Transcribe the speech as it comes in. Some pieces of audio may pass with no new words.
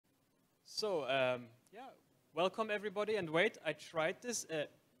So, yeah, welcome everybody. And wait, I tried this.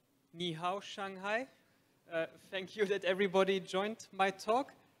 Ni hao, Shanghai. Thank you that everybody joined my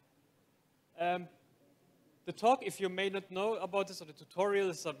talk. The talk, if you may not know about this, or the tutorial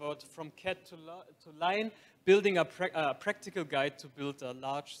is about from cat to lion, building a practical guide to build a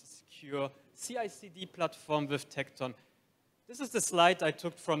large, secure CI/CD platform with Tekton. This is the slide I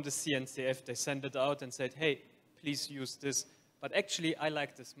took from the CNCF. They sent it out and said, hey, please use this. But actually, I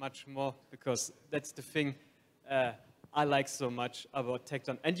like this much more because that's the thing I like so much about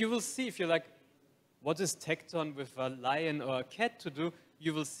Tekton. And you will see if you're like, what is Tekton with a lion or a cat to do?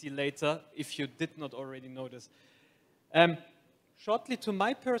 You will see later if you did not already know this. Shortly to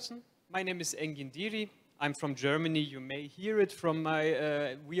my person, my name is Engin Diri. I'm from Germany. You may hear it from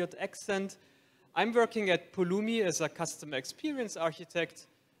my weird accent. I'm working at Pulumi as a customer experience architect.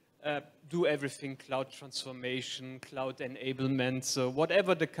 Do everything cloud transformation, cloud enablement. So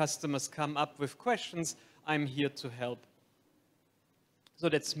whatever the customers come up with questions, I'm here to help. So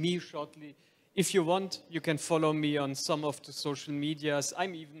that's me shortly. If you want, you can follow me on some of the social medias.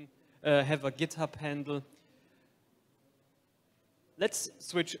 I'm even have a GitHub handle. Let's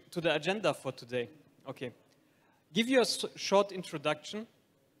switch to the agenda for today. Okay. Give you a short introduction.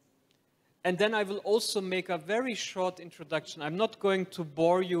 And then I will also make a very short introduction. I'm not going to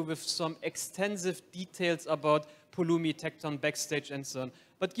bore you with some extensive details about Pulumi, Tekton, Backstage, and so on,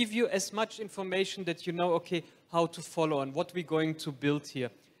 but give you as much information that you know, okay, how to follow and what we're going to build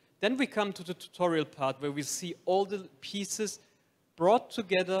here. Then we come to the tutorial part where we see all the pieces brought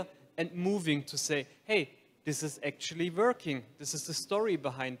together and moving to say, hey, this is actually working. This is the story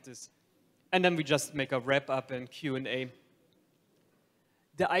behind this. And then we just make a wrap up and Q&A.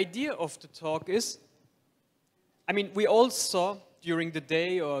 The idea of the talk is, I mean, we all saw during the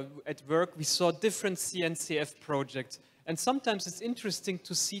day or at work, we saw different CNCF projects. And sometimes it's interesting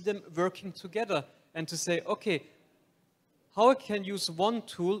to see them working together and to say, okay, how I can use one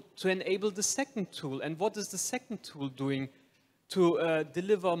tool to enable the second tool? And what is the second tool doing to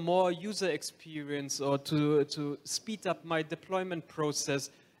deliver more user experience or to speed up my deployment process?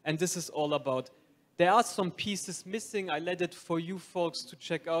 And this is all about. There are some pieces missing. I let it for you folks to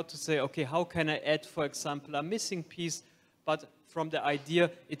check out to say, okay, how can I add, for example, a missing piece? But from the idea,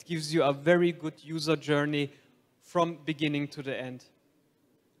 it gives you a very good user journey from beginning to the end.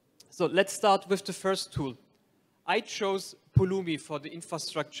 So let's start with the first tool. I chose Pulumi for the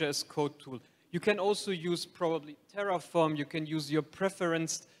infrastructure as code tool. You can also use probably Terraform. You can use your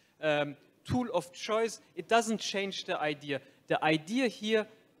preferenced tool of choice. It doesn't change the idea. The idea here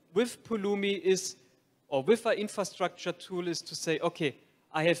with Pulumi is, or with our infrastructure tool, is to say, okay,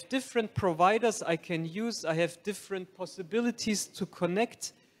 I have different providers I can use. I have different possibilities to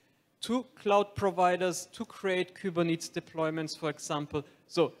connect to cloud providers to create Kubernetes deployments, for example.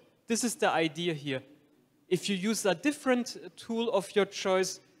 So this is the idea here. If you use a different tool of your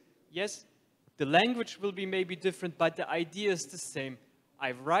choice, yes, the language will be maybe different, but the idea is the same.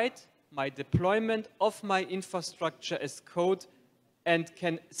 I write my deployment of my infrastructure as code and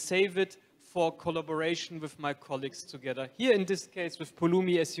can save it for collaboration with my colleagues together. Here in this case with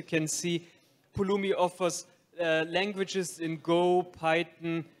Pulumi, as you can see, Pulumi offers languages in Go,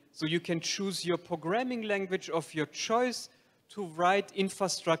 Python, so you can choose your programming language of your choice to write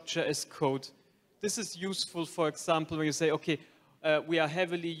infrastructure as code. This is useful, for example, when you say, okay, we are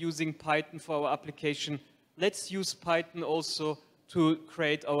heavily using Python for our application. Let's use Python also to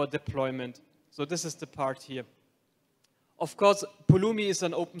create our deployment. So this is the part here. Of course, Pulumi is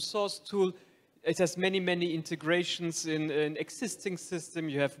an open source tool. It has many, many integrations in an existing system.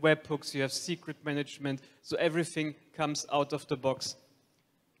 You have webhooks, you have secret management, so everything comes out of the box.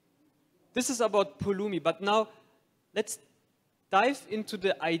 This is about Pulumi, but now let's dive into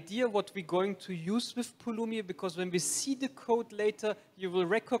the idea what we're going to use with Pulumi, because when we see the code later, you will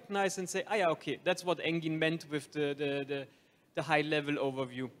recognize and say, ah, yeah, okay, that's what Engin meant with the high-level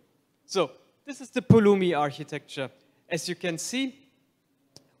overview. So this is the Pulumi architecture. As you can see,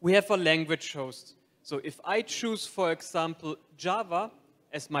 we have a language host. So if I choose, for example, Java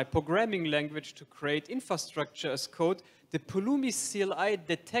as my programming language to create infrastructure as code, the Pulumi CLI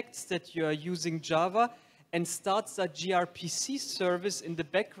detects that you are using Java and starts a gRPC service in the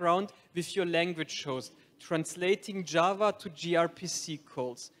background with your language host, translating Java to gRPC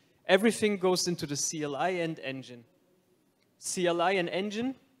calls. Everything goes into the CLI and engine. CLI and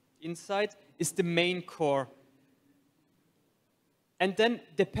engine inside is the main core. And then,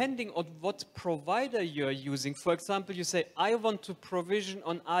 depending on what provider you're using, for example, you say, I want to provision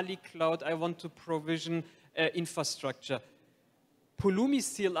on Ali Cloud, I want to provision infrastructure. Pulumi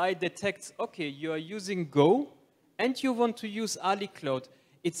CLI detects, okay, you are using Go, and you want to use Ali Cloud.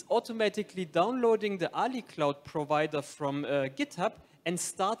 it's automatically downloading the Ali Cloud provider from GitHub and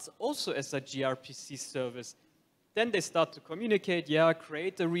starts also as a gRPC service. Then they start to communicate, yeah,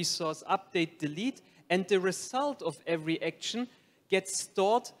 create a resource, update, delete, and the result of every action gets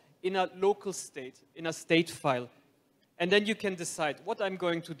stored in a local state, in a state file. And then you can decide what I'm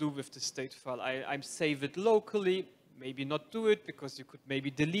going to do with the state file. I save it locally, maybe not do it because you could maybe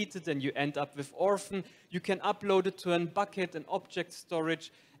delete it and you end up with orphan. You can upload it to a bucket and object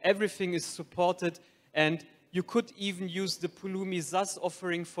storage. Everything is supported. And you could even use the Pulumi SaaS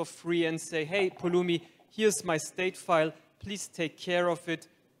offering for free and say, hey, Pulumi, here's my state file. Please take care of it.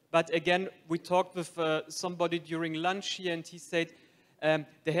 But again, we talked with somebody during lunch here and he said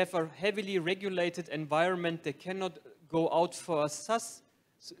they have a heavily regulated environment. They cannot go out for a SaaS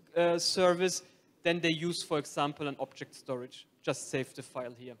service. Then they use, for example, an object storage. Just save the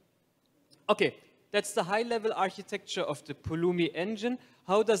file here. Okay, that's the high-level architecture of the Pulumi engine.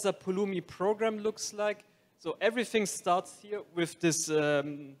 How does a Pulumi program looks like? So everything starts here with this,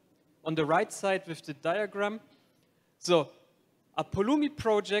 on the right side with the diagram. So a Pulumi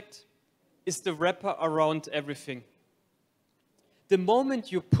project is the wrapper around everything. The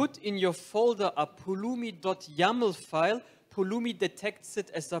moment you put in your folder a pulumi.yaml file, Pulumi detects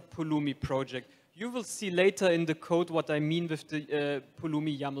it as a Pulumi project. You will see later in the code what I mean with the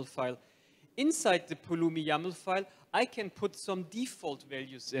Pulumi YAML file. Inside the Pulumi YAML file, I can put some default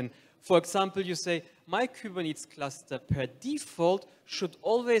values in. For example, you say, my Kubernetes cluster per default should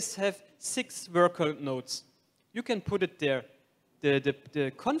always have 6 worker nodes. You can put it there.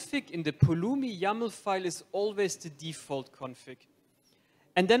 The config in the Pulumi YAML file is always the default config.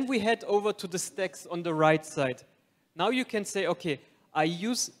 And then we head over to the stacks on the right side. Now you can say, okay, I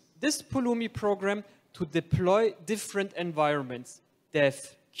use this Pulumi program to deploy different environments.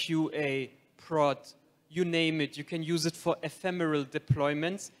 Dev, QA, prod, you name it. You can use it for ephemeral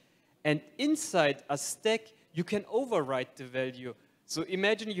deployments. And inside a stack, you can override the value. So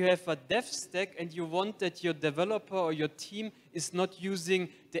imagine you have a dev stack and you want that your developer or your team is not using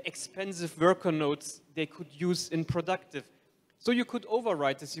the expensive worker nodes they could use in productive. So you could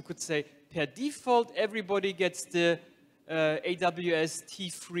override this. You could say, per default, everybody gets the AWS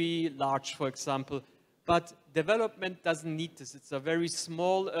T3 large, for example. But development doesn't need this. It's a very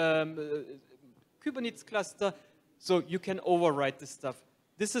small Kubernetes cluster, so you can override this stuff.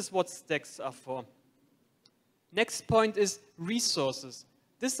 This is what stacks are for. Next point is resources.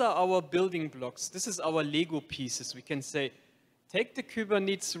 These are our building blocks. This is our Lego pieces. We can say, take the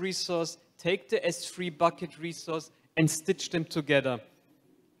Kubernetes resource, take the S3 bucket resource, and stitch them together.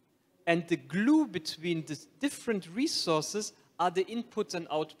 And the glue between the different resources are the input and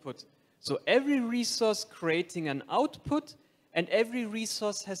output. So every resource creating an output, and every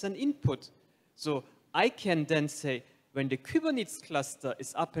resource has an input. So I can then say, when the Kubernetes cluster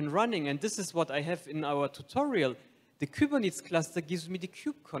is up and running, and this is what I have in our tutorial, the Kubernetes cluster gives me the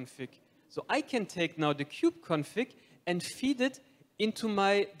kube config. So I can take now the kube config and feed it into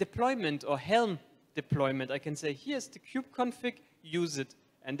my deployment or Helm deployment. I can say, here's the kube config, use it.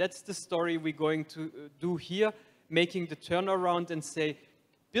 And that's the story we're going to do here, making the turnaround and say,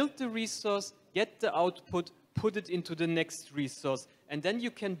 build the resource, get the output, put it into the next resource. And then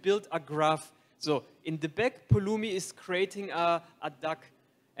you can build a graph. So in the back, Pulumi is creating a duck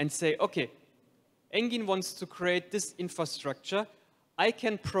and say, okay, Engin wants to create this infrastructure. I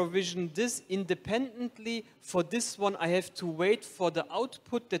can provision this independently. For this one, I have to wait for the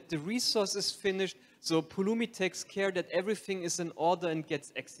output that the resource is finished. So Pulumi takes care that everything is in order and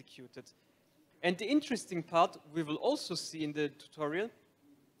gets executed. And the interesting part, we will also see in the tutorial,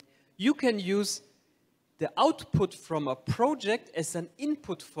 you can use the output from a project as an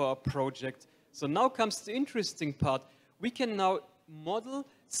input for a project. So now comes the interesting part. We can now model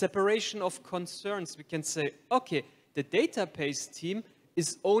separation of concerns. We can say, okay, the database team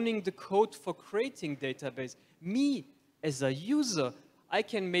is owning the code for creating database. Me, as a user, I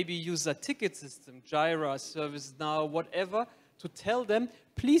can maybe use a ticket system, Jira, ServiceNow, whatever, to tell them,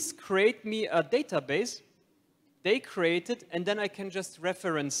 please create me a database. They create it, and then I can just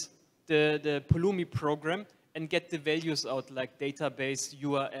reference the Pulumi program and get the values out, like database,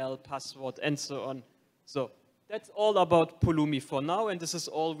 URL, password, and so on. So that's all about Pulumi for now, and this is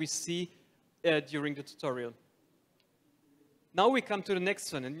all we see during the tutorial. Now we come to the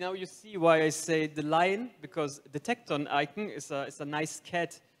next one, and now you see why I say the lion, because the Tekton icon is a nice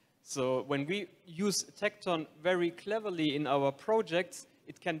cat. So when we use Tekton very cleverly in our projects,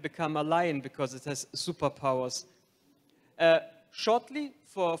 it can become a lion because it has superpowers. Shortly,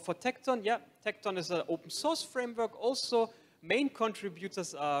 for Tekton, yeah, Tekton is an open source framework. Also, main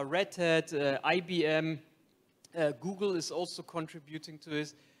contributors are Red Hat, IBM, Google is also contributing to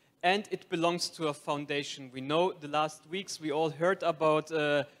this, and it belongs to a foundation. We know the last weeks we all heard about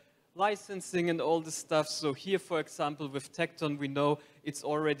licensing and all this stuff. So here, for example, with Tekton, we know it's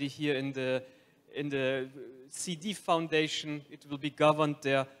already here in the CD foundation. It will be governed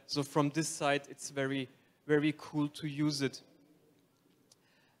there. So from this side, it's very, very cool to use it.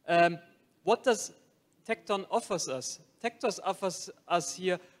 What does Tekton offers us? Tekton offers us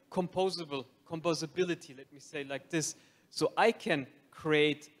here composability, let me say like this. So I can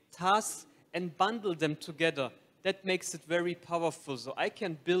create tasks and bundle them together. That makes it very powerful. So I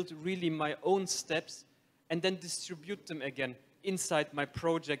can build really my own steps and then distribute them again inside my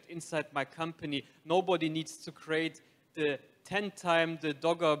project, inside my company. Nobody needs to create the 10-time the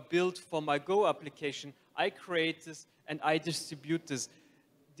Dogger build for my Go application. I create this and I distribute this.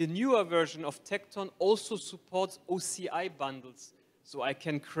 The newer version of Tekton also supports OCI bundles. So I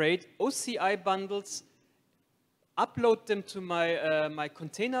can create OCI bundles, upload them to my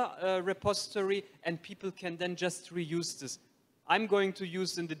container repository, and people can then just reuse this. I'm going to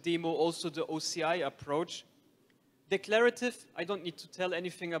use in the demo also the OCI approach. Declarative, I don't need to tell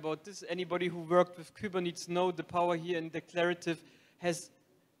anything about this. Anybody who worked with Kubernetes know the power here in declarative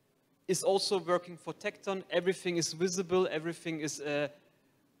is also working for Tekton. Everything is visible, everything is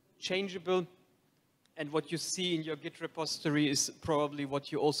changeable. And what you see in your Git repository is probably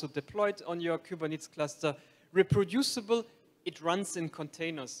what you also deployed on your Kubernetes cluster. Reproducible, it runs in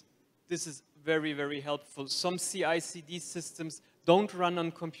containers. This is very, very helpful. Some CI/CD systems don't run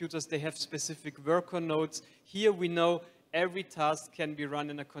on computers. They have specific worker nodes. Here we know every task can be run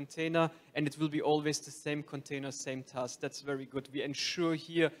in a container, and it will be always the same container, same task. That's very good. We ensure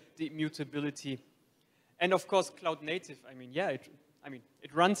here the immutability. And of course, cloud native. I mean, yeah,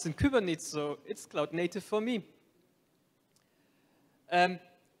 it runs in Kubernetes, so it's cloud native for me.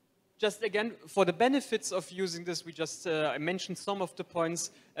 Just again, for the benefits of using this, I mentioned some of the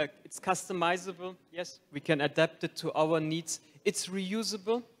points. It's customizable. Yes, we can adapt it to our needs. It's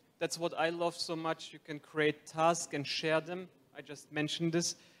reusable. That's what I love so much. You can create tasks and share them. I just mentioned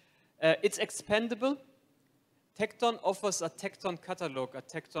this. It's expandable. Tekton offers a Tekton catalog, a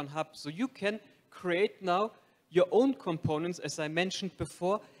Tekton hub. So you can create now your own components, as I mentioned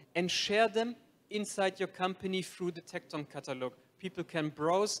before, and share them inside your company through the Tekton catalog. People can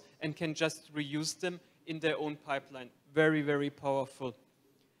browse and can just reuse them in their own pipeline. Very, very powerful.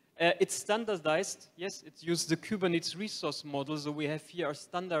 It's standardized. Yes, it uses the Kubernetes resource model. So we have here a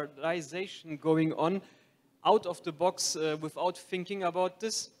standardization going on out of the box without thinking about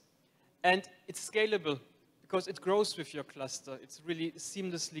this. And it's scalable because it grows with your cluster. It's really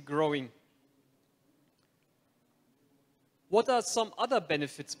seamlessly growing. What are some other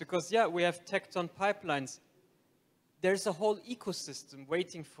benefits? Because, yeah, we have Tekton pipelines. There's a whole ecosystem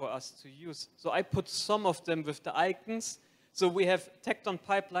waiting for us to use. So I put some of them with the icons. So we have Tekton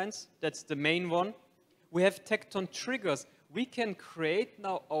pipelines. That's the main one. We have Tekton triggers. We can create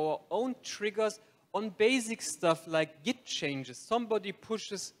now our own triggers on basic stuff like Git changes. Somebody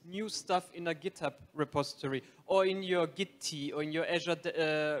pushes new stuff in a GitHub repository or in your Git or in your Azure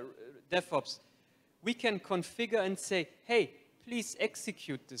DevOps. We can configure and say, hey, please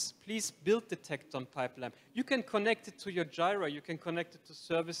execute this. Please build the Tekton pipeline. You can connect it to your Jira. You can connect it to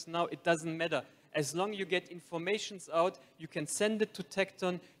ServiceNow. It doesn't matter. As long as you get informations out, you can send it to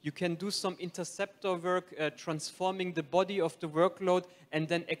Tekton. You can do some interceptor work, transforming the body of the workload, and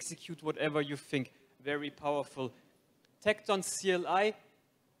then execute whatever you think. Very powerful. Tekton CLI.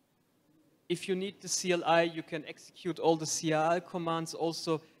 If you need the CLI, you can execute all the CLI commands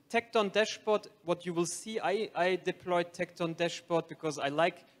also. Tekton dashboard, what you will see, I deployed Tekton dashboard because I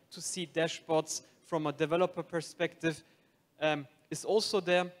like to see dashboards from a developer perspective, is also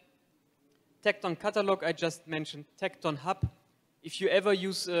there. Tekton catalog, I just mentioned. Tekton hub. If you ever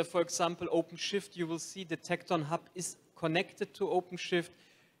use, for example, OpenShift, you will see the Tekton hub is connected to OpenShift.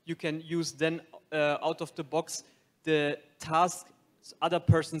 You can use then out of the box the task other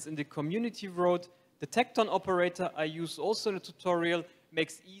persons in the community wrote. The Tekton operator I use also in a tutorial.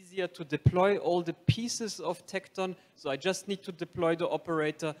 Makes easier to deploy all the pieces of Tekton. So I just need to deploy the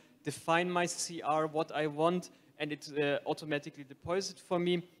operator, define my CR, what I want, and it automatically deploys it for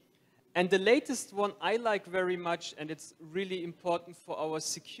me. And the latest one I like very much, and it's really important for our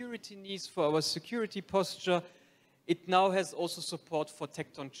security needs, for our security posture. It now has also support for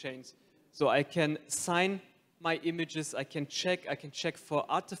Tekton chains. So I can sign my images, I can check for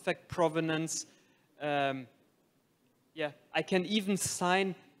artifact provenance. Yeah, I can even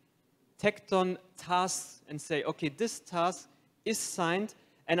sign Tekton tasks and say, okay, this task is signed,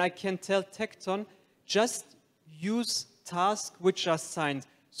 and I can tell Tekton, just use tasks which are signed.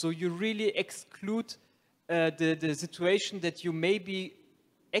 So you really exclude the situation that you maybe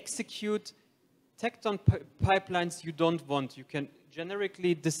execute Tekton pipelines you don't want. You can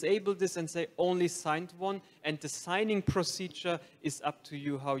generically disable this and say only signed one, and the signing procedure is up to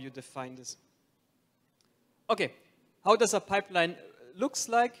you how you define this. Okay, how does a pipeline looks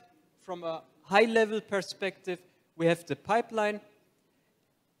like? From a high-level perspective, we have the pipeline.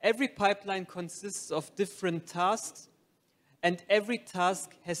 Every pipeline consists of different tasks, and every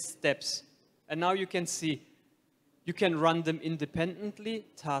task has steps. And now you can see, you can run them independently,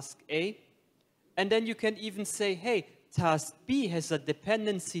 task A, and then you can even say, hey, task B has a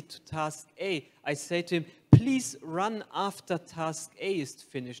dependency to task A. I say to him, please run after task A is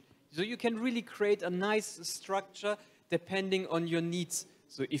finished. So you can really create a nice structure depending on your needs.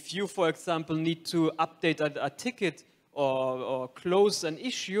 So if you, for example, need to update a ticket or close an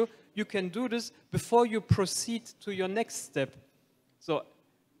issue, you can do this before you proceed to your next step. So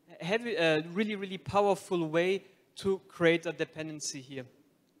have a really, really powerful way to create a dependency here.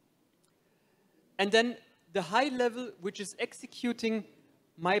 And then the high level, which is executing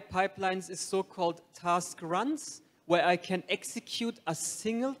my pipelines, is so-called task runs, where I can execute a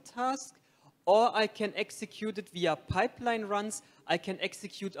single task, or I can execute it via pipeline runs. I can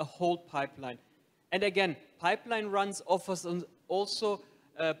execute a whole pipeline. And again, pipeline runs offers also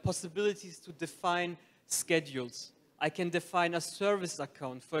possibilities to define schedules. I can define a service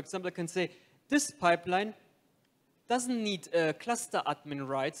account. For example, I can say, this pipeline doesn't need cluster admin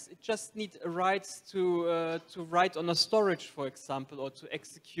rights. It just needs rights to write on a storage, for example, or to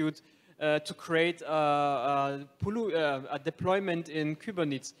execute, to create a deployment in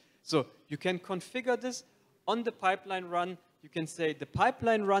Kubernetes. So you can configure this on the pipeline run. You can say the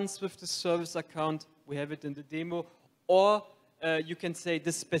pipeline runs with the service account. We have it in the demo. Or you can say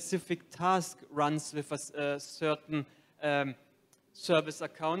the specific task runs with a certain service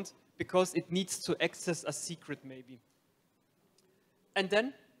account, because it needs to access a secret maybe. And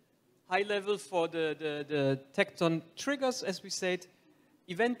then, high level for the Tekton triggers, as we said,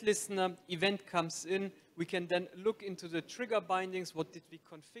 event listener, event comes in, we can then look into the trigger bindings, what did we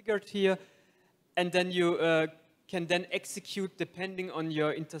configure here, and then you can then execute depending on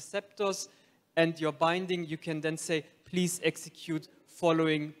your interceptors and your binding. You can then say, please execute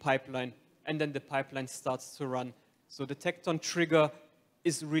following pipeline, and then the pipeline starts to run. So the Tekton trigger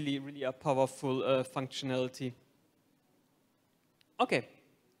is really, really a powerful functionality. Okay,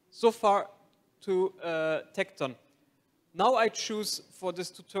 so far to Tekton. Now I choose, for this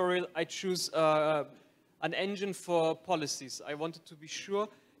tutorial, I choose an engine for policies. I wanted to be sure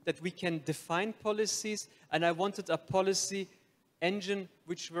that we can define policies, and I wanted a policy engine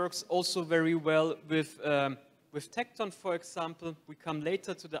which works also very well with Tekton, for example. We come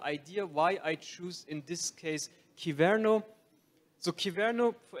later to the idea why I choose, in this case, Kyverno. So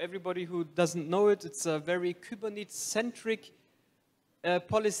Kyverno, for everybody who doesn't know it, it's a very Kubernetes-centric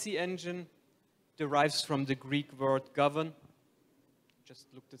policy engine, derives from the Greek word govern. Just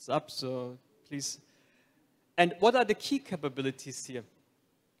look this up, so please. And what are the key capabilities here?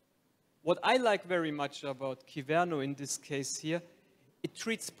 What I like very much about Kyverno in this case here, it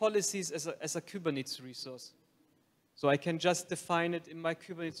treats policies as a Kubernetes resource. So I can just define it in my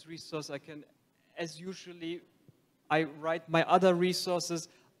Kubernetes resource. I can, as usually, I write my other resources,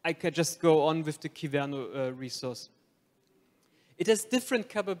 I can just go on with the Kyverno resource. It has different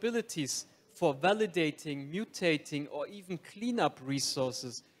capabilities for validating, mutating, or even cleanup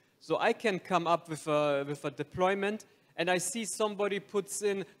resources. So I can come up with a deployment, and I see somebody puts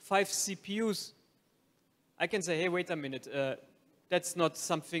in 5 CPUs. I can say, hey, wait a minute, that's not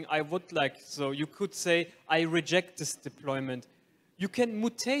something I would like. So you could say, I reject this deployment. You can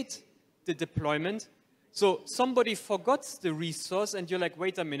mutate the deployment. So somebody forgot the resource, and you're like,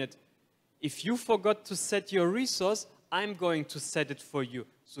 wait a minute. If you forgot to set your resource, I'm going to set it for you.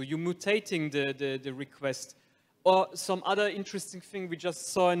 So you're mutating the request. Or some other interesting thing we just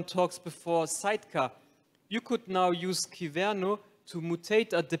saw in talks before, sidecar. You could now use Kyverno to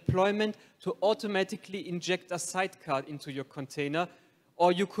mutate a deployment to automatically inject a sidecar into your container.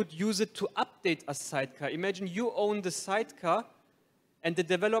 Or you could use it to update a sidecar. Imagine you own the sidecar, and the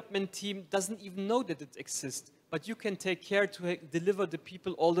development team doesn't even know that it exists. But you can take care to deliver the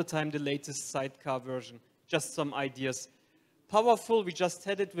people all the time the latest sidecar version. Just some ideas. Powerful, we just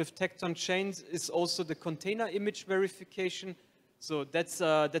had it with Tekton chains, is also the container image verification. So that's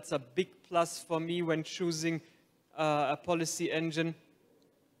a big plus for me when choosing a policy engine.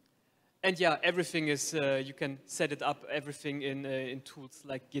 And yeah, everything is, you can set it up, everything in tools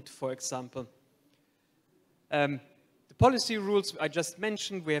like Git, for example. The policy rules I just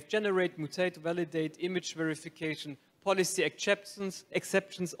mentioned, we have generate, mutate, validate, image verification, policy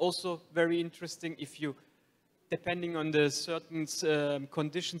exceptions also very interesting. If you depending on the certain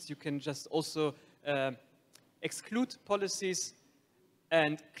conditions, you can just also exclude policies,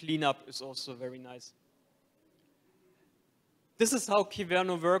 and cleanup is also very nice. This is how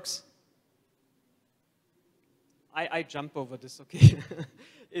Kyverno works. I jump over this, okay?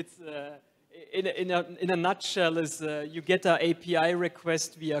 It's in a nutshell is you get an API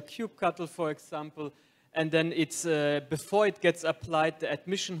request via kubectl, for example, and then it's before it gets applied, the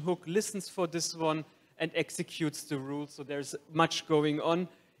admission hook listens for this one and executes the rule. So there's much going on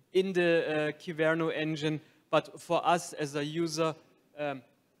in the Kyverno engine, but for us as a user,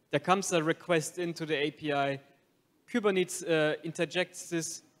 there comes a request into the API. Kubernetes interjects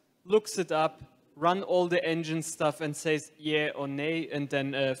this, looks it up, run all the engine stuff and says yeah or nay, and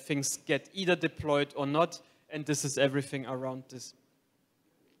then things get either deployed or not, and this is everything around this.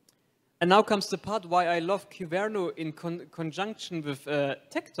 And now comes the part why I love Kyverno in conjunction with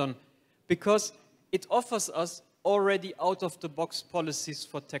Tekton, because it offers us already out-of-the-box policies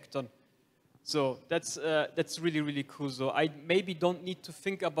for Tekton. So that's really, really cool. So I maybe don't need to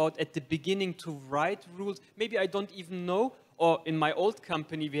think about at the beginning to write rules. Maybe I don't even know, or in my old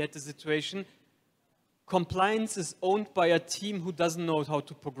company we had the situation, compliance is owned by a team who doesn't know how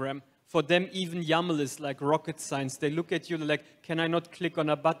to program. For them, even YAML is like rocket science. They look at you like, can I not click on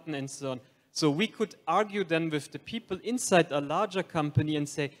a button and so on. So we could argue then with the people inside a larger company and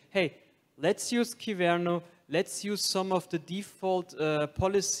say, hey, let's use Kyverno. Let's use some of the default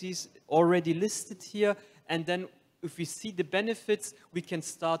policies already listed here. And then if we see the benefits, we can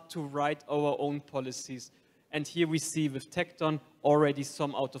start to write our own policies. And here we see with Tekton already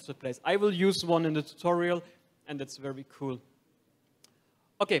some out of the place. I will use one in the tutorial, and that's very cool.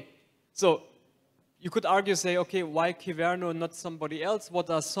 Okay, so you could argue, say, okay, why Kyverno, not somebody else? What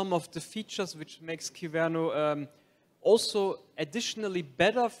are some of the features which makes Kyverno also additionally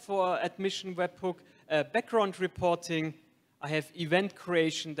better for admission webhook? Background reporting, I have event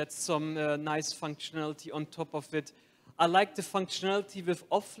creation, that's some nice functionality on top of it. I like the functionality with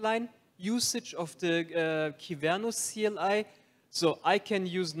offline usage of the Kyverno CLI. So I can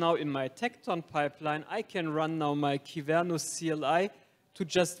use now in my Tekton pipeline, I can run now my Kyverno CLI to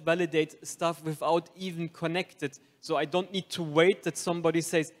just validate stuff without even connected. So I don't need to wait that somebody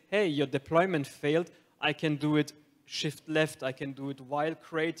says, hey, your deployment failed. I can do it shift left, I can do it while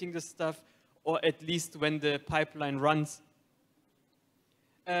creating the stuff, or at least when the pipeline runs.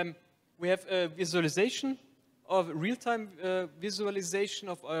 We have a visualization of real-time visualization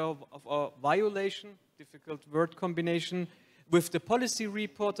of our violation, difficult word combination, with the policy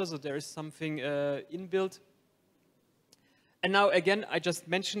reporter, so there is something inbuilt. And now again, I just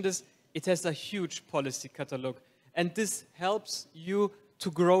mentioned this, it has a huge policy catalog. And this helps you to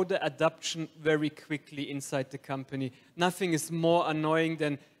grow the adoption very quickly inside the company. Nothing is more annoying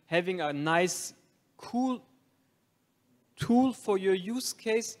than having a nice, cool tool for your use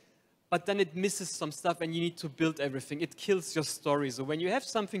case, but then it misses some stuff and you need to build everything. It kills your story. So when you have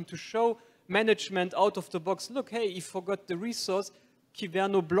something to show management out of the box, look, hey, you forgot the resource,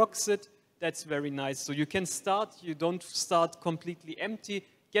 Kyverno blocks it, that's very nice. So you can start, you don't start completely empty,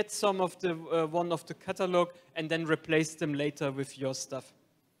 get some of the one of the catalog and then replace them later with your stuff.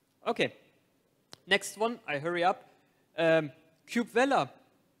 Okay, next one, I hurry up. Kubevela.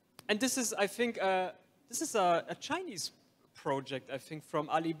 And this is, I think, this is a Chinese project, I think, from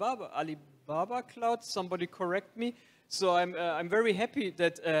Alibaba Cloud. Somebody correct me. So I'm very happy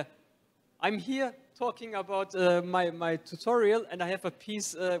that I'm here talking about my tutorial, and I have a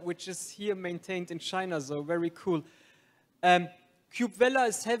piece which is here maintained in China, so very cool. Kubevela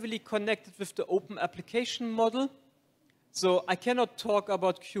is heavily connected with the open application model. So I cannot talk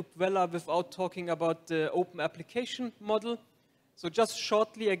about Kubevela without talking about the open application model. So just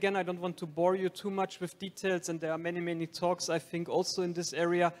shortly, again, I don't want to bore you too much with details, and there are many, many talks, I think, also in this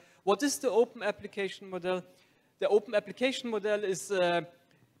area. What is the open application model? The open application model is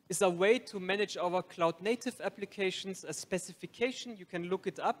a way to manage our cloud-native applications, a specification. You can look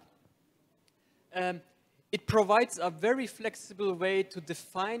it up. It provides a very flexible way to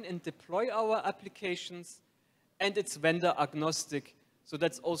define and deploy our applications, and it's vendor agnostic. So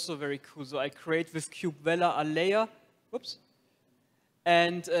that's also very cool. So I create with Kubevela a layer. Whoops.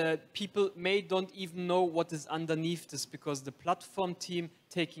 And people don't even know what is underneath this, because the platform team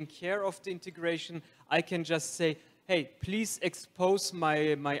taking care of the integration, I can just say, hey, please expose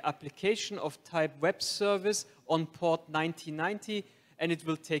my application of type web service on port 9090, and it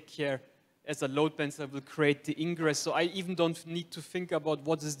will take care. As a load balancer, will create the ingress. So I even don't need to think about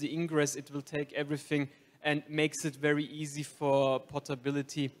what is the ingress. It will take everything and makes it very easy for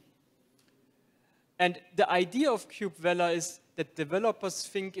portability. And the idea of Kubevela is that developers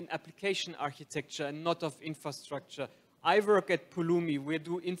think in application architecture and not of infrastructure. I work at Pulumi. We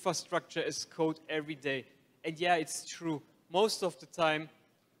do infrastructure as code every day. And yeah, it's true. Most of the time,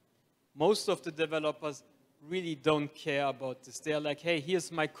 most of the developers really don't care about this. They're like, hey,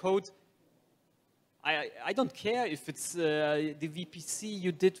 here's my code. I don't care if it's the VPC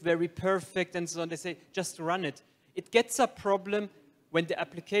you did very perfect and so on. They say, just run it. It gets a problem when the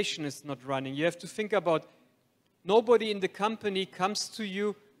application is not running. You have to think about nobody in the company comes to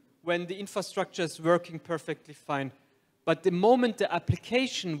you when the infrastructure is working perfectly fine. But the moment the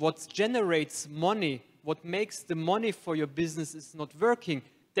application, what generates money, what makes the money for your business is not working,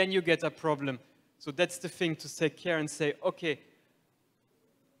 then you get a problem. So that's the thing to take care and say, okay,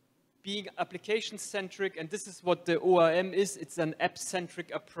 being application-centric, and this is what the ORM is, it's an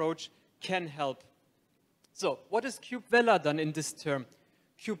app-centric approach, can help. So what is Kubevela done in this term?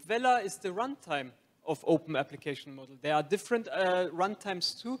 Kubevela is the runtime of open application model. There are different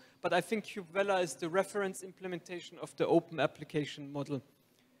runtimes too, but I think Kubevela is the reference implementation of the open application model.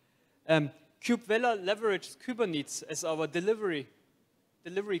 Kubevela leverages Kubernetes as our delivery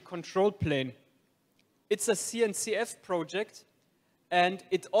control plane. It's a CNCF project, and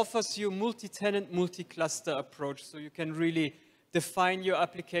it offers you multi-tenant, multi-cluster approach. So you can really define your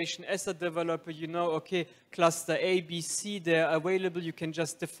application as a developer. You know, okay, cluster A, B, C, they're available. You can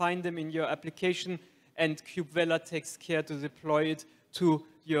just define them in your application, and Kubevela takes care to deploy it to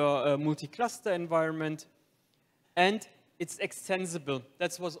your multi-cluster environment. And it's extensible.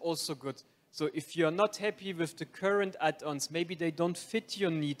 That was also good. So if you're not happy with the current add-ons, maybe they don't fit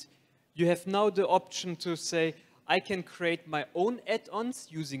your need, you have now the option to say, I can create my own add-ons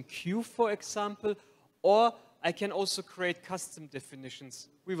using Q, for example, or I can also create custom definitions.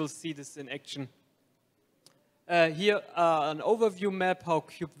 We will see this in action. Here an overview map how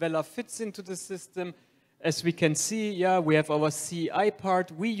Kubevela fits into the system. As we can see, yeah, we have our CI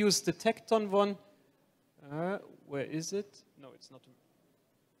part. We use the Tekton one. Where is it? No, it's not.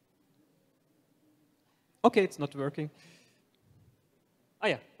 Okay, it's not working. Ah,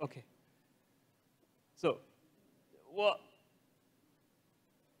 yeah, okay. So, what?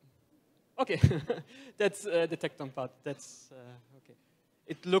 Okay, that's the Tekton part. That's okay.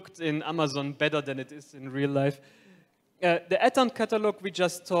 It looked in Amazon better than it is in real life. The add-on catalog we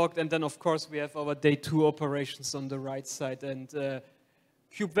just talked, and then of course we have our day 2 operations on the right side. And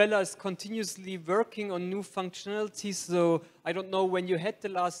Kubevela is continuously working on new functionalities. So I don't know when you had the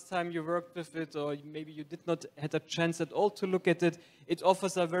last time you worked with it, or maybe you did not had a chance at all to look at it. It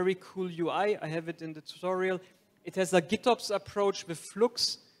offers a very cool UI. I have it in the tutorial. It has a GitOps approach with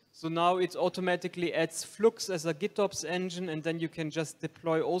Flux. So now it automatically adds Flux as a GitOps engine, and then you can just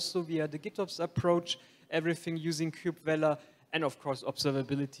deploy also via the GitOps approach, everything using Kubevela, and of course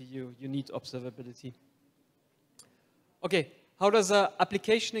observability. You need observability. Okay, how does an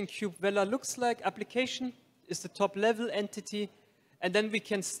application in Kubevela looks like? Application is the top level entity, and then we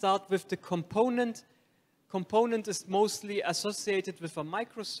can start with the component. Component is mostly associated with a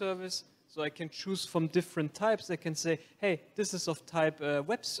microservice. So I can choose from different types. I can say, hey, this is of type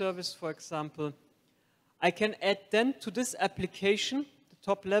web service, for example. I can add then to this application, the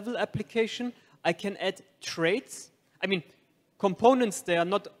top level application, I can add traits. I mean, components, they are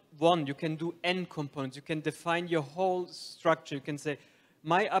not one. You can do n components. You can define your whole structure. You can say,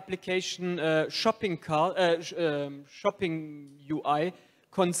 my application shopping UI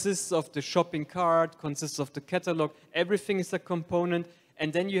consists of the shopping cart, consists of the catalog. Everything is a component.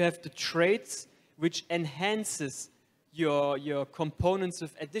 And then you have the traits, which enhances your components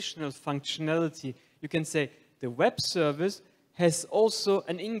with additional functionality. You can say the web service has also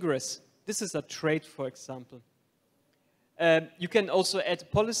an ingress. This is a trait, for example. You can also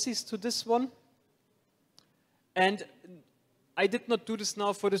add policies to this one. And I did not do this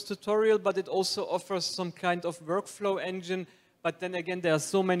now for this tutorial, but it also offers some kind of workflow engine. But then again, there are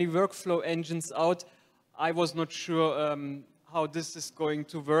so many workflow engines out. I was not sure how this is going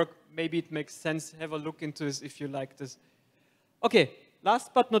to work. Maybe it makes sense. Have a look into this if you like this. Okay,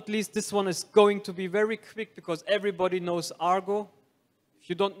 last but not least, this one is going to be very quick because everybody knows Argo. If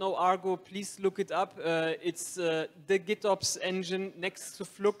you don't know Argo, please look it up. It's the GitOps engine next to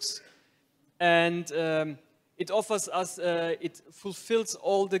Flux. And it offers us, it fulfills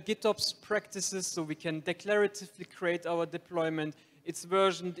all the GitOps practices, so we can declaratively create our deployment. It's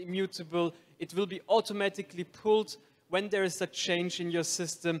versioned, immutable. It will be automatically pulled when there is a change in your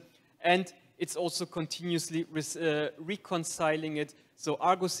system, and it's also continuously reconciling it. So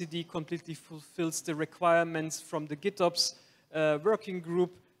ArgoCD completely fulfills the requirements from the GitOps working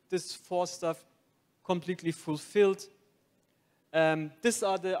group. This 4 stuff completely fulfilled. These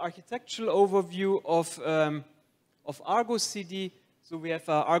are the architectural overview of ArgoCD. So we have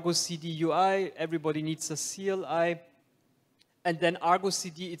ArgoCD UI, everybody needs a CLI. And then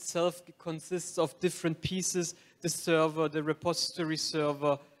ArgoCD itself consists of different pieces, the server, the repository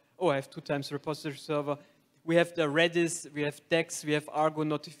server. Oh, I have 2 times repository server. We have the Redis, we have DEX, we have Argo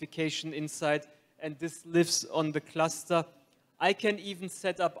notification inside, and this lives on the cluster. I can even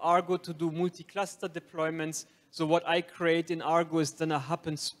set up Argo to do multi-cluster deployments. So what I create in Argo is then a hub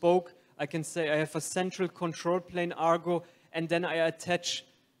and spoke. I can say I have a central control plane Argo, and then I attach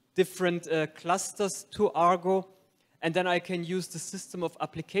different clusters to Argo. And then I can use the system of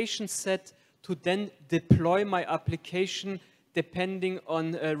application set to then deploy my application depending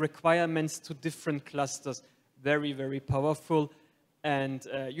on requirements to different clusters. Very, very powerful. And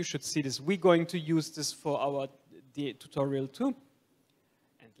you should see this. We're going to use this for our tutorial too.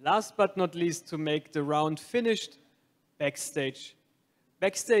 And last but not least, to make the round finished, Backstage.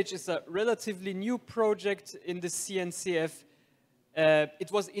 Backstage is a relatively new project in the CNCF.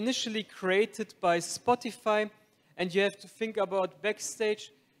 It was initially created by Spotify. And you have to think about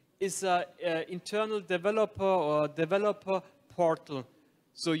Backstage is an internal developer or developer portal.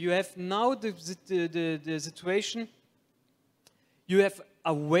 So you have now the situation, you have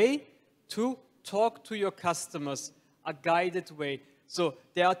a way to talk to your customers, a guided way. So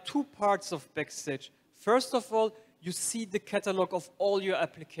there are 2 parts of Backstage. First of all, you see the catalog of all your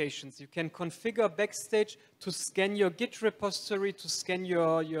applications. You can configure Backstage to scan your Git repository, to scan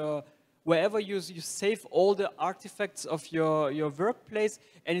your wherever you save all the artifacts of your workplace,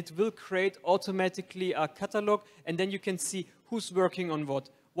 and it will create automatically a catalog, and then you can see who's working on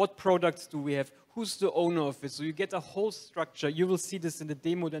what products do we have, who's the owner of it. So you get a whole structure. You will see this in the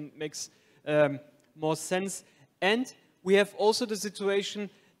demo, then it makes more sense. And we have also the situation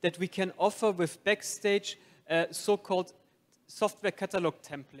that we can offer with Backstage so-called software catalog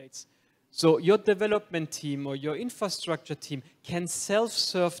templates. So your development team or your infrastructure team can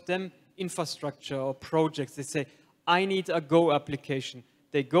self-serve them infrastructure or projects. They say, I need a Go application.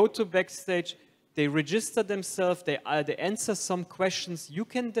 They go to Backstage, they register themselves, they answer some questions you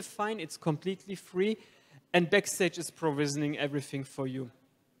can define, it's completely free, and Backstage is provisioning everything for you.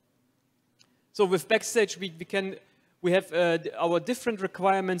 So with Backstage, we have our different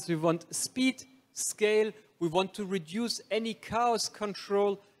requirements. We want speed, scale, we want to reduce any chaos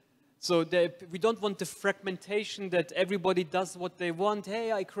control. So we don't want the fragmentation that everybody does what they want.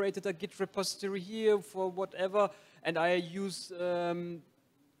 Hey, I created a Git repository here for whatever, and I use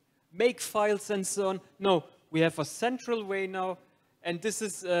make files and so on. No, we have a central way now, and this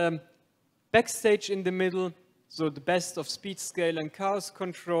is Backstage in the middle, so the best of speed, scale, and chaos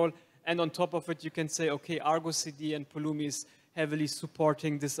control. And on top of it, you can say, okay, ArgoCD and Pulumi is heavily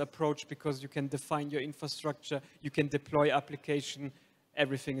supporting this approach because you can define your infrastructure, you can deploy application,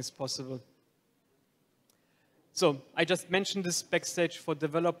 everything is possible. So I just mentioned this. Backstage for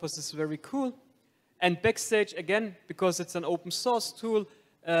developers is very cool. And Backstage, again, because it's an open source tool,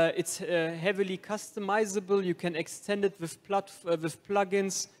 it's heavily customizable. You can extend it with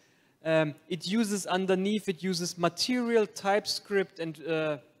plugins. It uses underneath, it uses Material, TypeScript,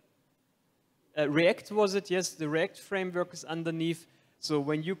 and React was it? Yes, the React framework is underneath. So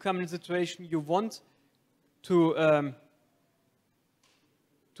when you come in a situation you want to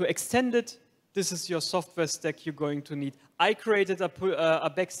extend it, this is your software stack you're going to need. I created a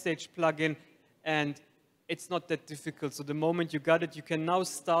Backstage plugin, and it's not that difficult. So the moment you got it, you can now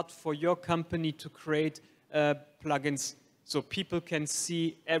start for your company to create plugins so people can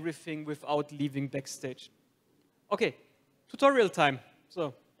see everything without leaving Backstage. Okay, tutorial time.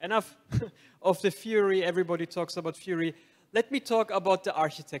 So enough of the theory. Everybody talks about theory. Let me talk about the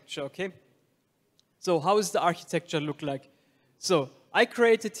architecture, okay? So how does the architecture look like? So I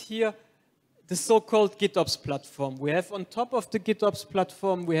created here the so-called GitOps platform. We have on top of the GitOps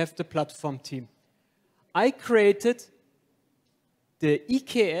platform, we have the platform team. I created the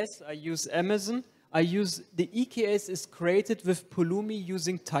EKS. I use Amazon. The EKS is created with Pulumi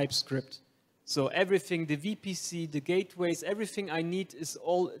using TypeScript. So everything, the VPC, the gateways, everything I need is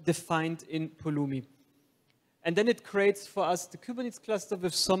all defined in Pulumi. And then it creates for us the Kubernetes cluster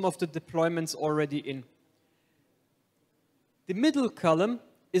with some of the deployments already in. The middle column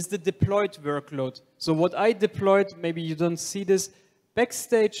is the deployed workload. So what I deployed, maybe you don't see this,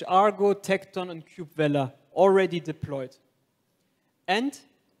 Backstage, Argo, Tekton, and Kubevela already deployed. And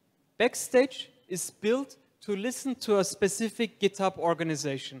Backstage is built to listen to a specific GitHub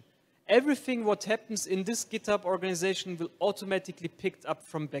organization. Everything what happens in this GitHub organization will automatically be picked up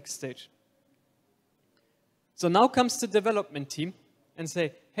from Backstage. So now comes the development team and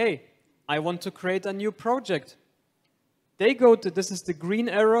say, hey, I want to create a new project. they go to, this is the green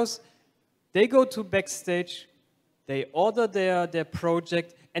arrows, they go to Backstage, they order their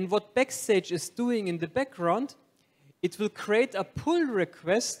project, and what Backstage is doing in the background, it will create a pull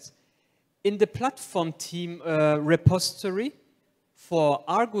request in the platform team repository for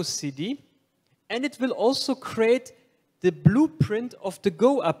ArgoCD, and it will also create the blueprint of the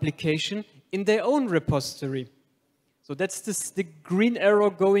Go application in their own repository. So that's the green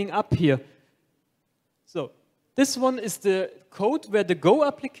arrow going up here. So this one is the code where the Go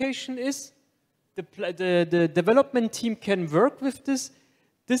application is. The development team can work with this.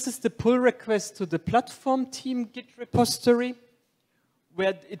 This is the pull request to the platform team Git repository,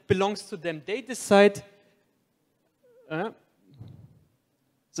 where it belongs to them. They decide.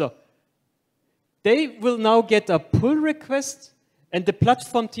 So they will now get a pull request, and the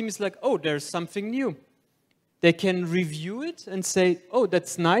platform team is like, oh, there's something new. They can review it and say, oh,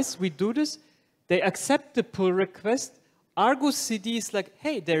 that's nice, we do this. They accept the pull request. ArgoCD is like,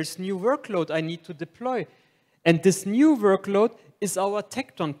 hey, there's new workload I need to deploy. And this new workload is our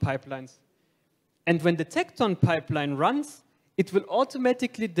Tekton pipelines. And when the Tekton pipeline runs, it will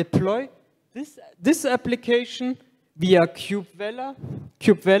automatically deploy this application via Kubevela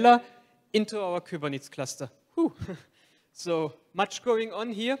into our Kubernetes cluster. Whew. So much going on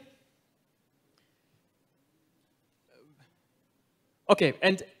here. Okay,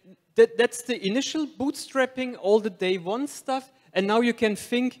 and that's the initial bootstrapping, all the day one stuff. And now you can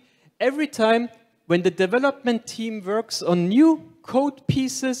think every time when the development team works on new code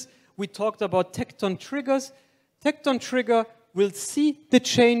pieces, we talked about Tekton triggers. Tekton trigger will see the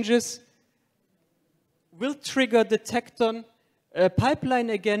changes, will trigger the Tekton pipeline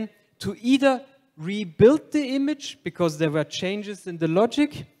again to either rebuild the image because there were changes in the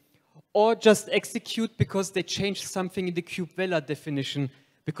logic, or just execute because they changed something in the Kubevela definition.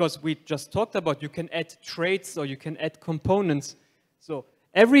 Because we just talked about you can add traits or you can add components. So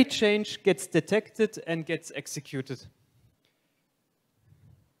every change gets detected and gets executed.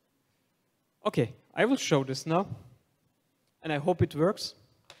 Okay, I will show this now. And I hope it works.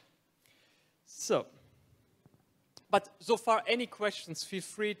 So, but so far, any questions, feel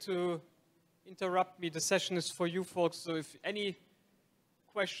free to interrupt me. The session is for you folks. So if any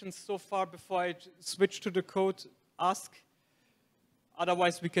questions so far before I switch to the code, ask.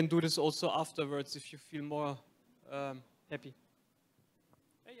 Otherwise, we can do this also afterwards if you feel more happy.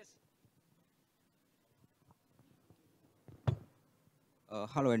 Yes.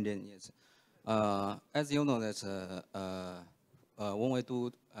 Hello, Engin. Yes. As you know, that when we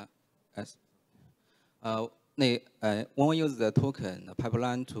do when we use the token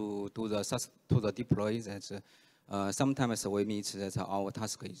pipeline to do the deploy, that sometimes we meet that our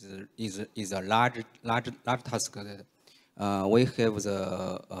task is a large task. We have the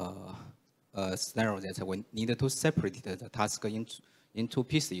scenario that we need to separate the task into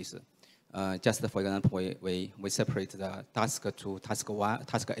pieces. Just for example, we separate the task to task one,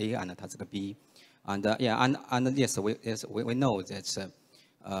 task A, and task B, and yes, we know that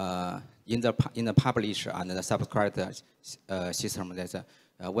in the publish and the subscribe system that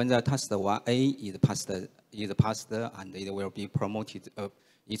when the task 1A is passed, and it will be promoted.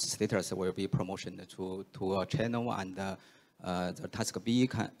 Its status will be promotion to a channel, and the task B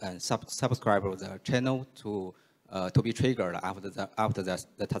can subscribe the channel to be triggered after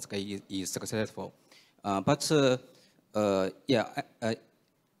the task A is successful. But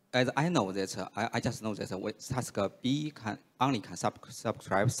as I know that I just know that task B can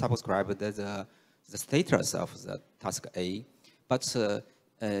subscribe the status of the task A, but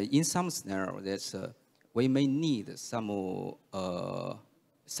in some scenario that we may need some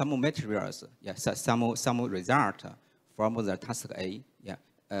materials, some result from the task A.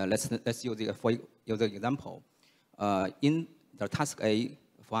 Let's use it for the example. In the task A,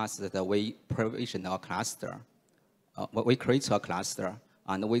 for us, that we provision a cluster. We create a cluster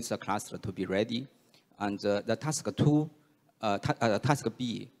and wait the cluster to be ready. And the task task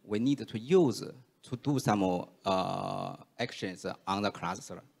B, we need to use to do some actions on the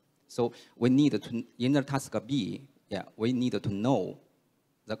cluster. So we need to, in the task B, we need to know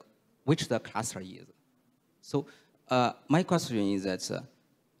which the cluster is. So my question is that,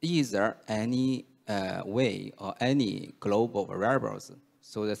 is there any way or any global variables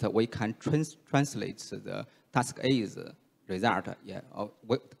so that we can translate the task A's result? Or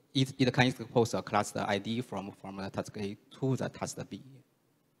it can expose a cluster ID from the task A to the task B.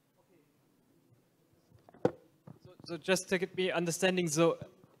 So just to get me understanding, so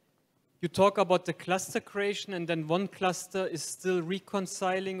you talk about the cluster creation, and then one cluster is still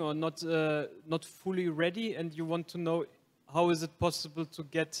reconciling or not fully ready, and you want to know how is it possible to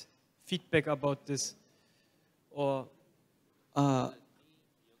get feedback about this, or No.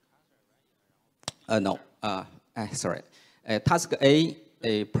 Sorry. Task a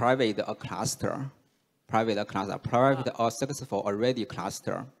private cluster. Private or successful already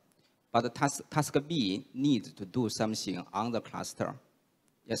cluster. But task B needs to do something on the cluster.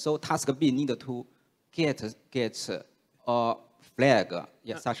 Yeah, so task B needs to get a flag,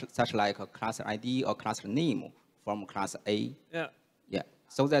 yeah, such like a cluster ID or cluster name from class A. Yeah. Yeah.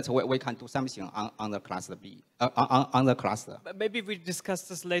 So that we can do something on the cluster B, on the cluster. Maybe we discuss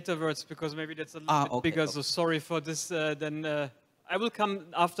this laterwards because maybe that's a little bit bigger. Okay. So sorry for this. Then I will come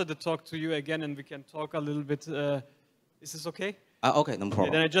after the talk to you again, and we can talk a little bit. Is this okay? Okay, no problem.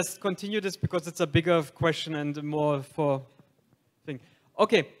 Okay, then I just continue this because it's a bigger question and more for thing.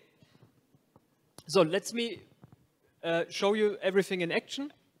 Okay. So let me show you everything in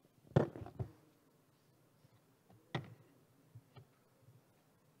action.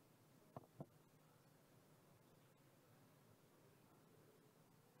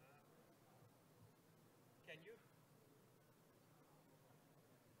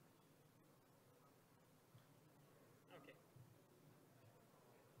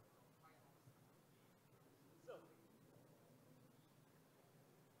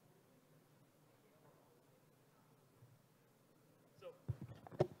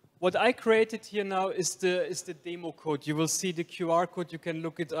 What I created here now is the demo code. You will see the QR code. You can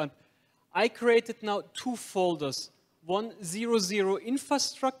look it up. I created now 2 folders, 1.0.0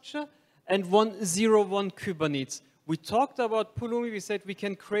 infrastructure and 1.0.1 Kubernetes. We talked about Pulumi. We said we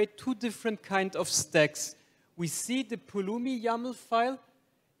can create 2 different kinds of stacks. We see the Pulumi YAML file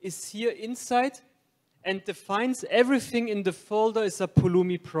is here inside and defines everything in the folder is a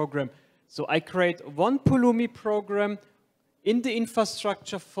Pulumi program. So I create 1 Pulumi program in the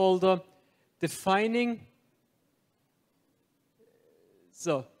infrastructure folder, defining.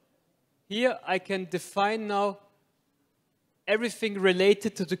 So here I can define now everything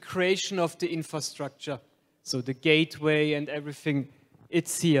related to the creation of the infrastructure. So the gateway and everything,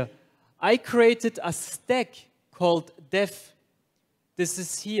 it's here. I created a stack called dev. This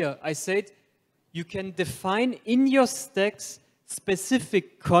is here. I said you can define in your stacks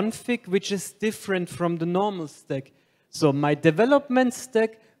specific config which is different from the normal stack. So my development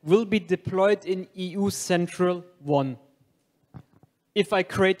stack will be deployed in EU Central 1. If I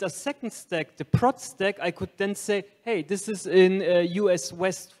create a second stack, the prod stack, I could then say, hey, this is in US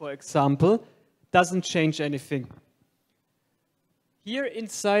West, for example. Doesn't change anything. Here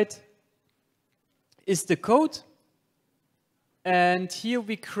inside is the code. And here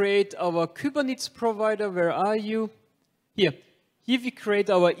we create our Kubernetes provider. Where are you? Here. Here we create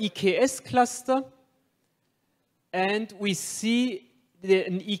our EKS cluster. And we see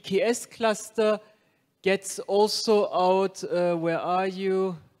an EKS cluster gets also out, where are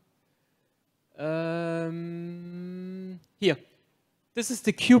you? Here. This is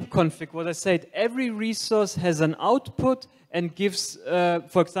the kube config, what I said. Every resource has an output and gives,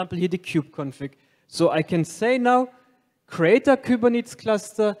 for example, here the kube config. So I can say now, create a Kubernetes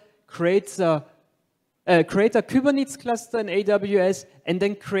cluster, create a Kubernetes cluster in AWS, and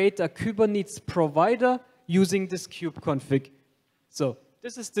then create a Kubernetes provider using this kube config. So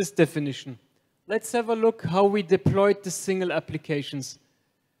this is this definition. Let's have a look how we deployed the single applications.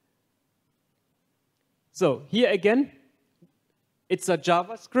 So here again, it's a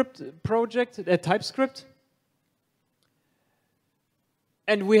JavaScript project, a TypeScript.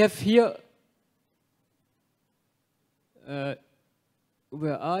 And we have here,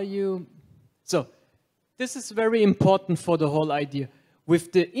 where are you? So this is very important for the whole idea.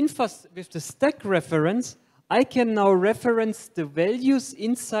 With the stack reference, I can now reference the values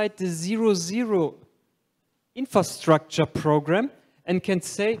inside the 0.0 infrastructure program and can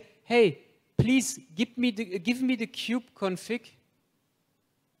say, hey, please give me the kube config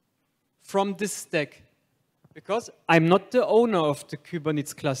from this stack. Because I'm not the owner of the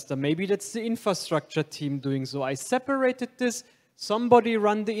Kubernetes cluster. Maybe that's the infrastructure team doing so. I separated this. Somebody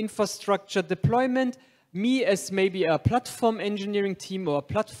run the infrastructure deployment. Me as maybe a platform engineering team or a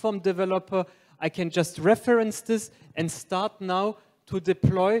platform developer, I can just reference this and start now to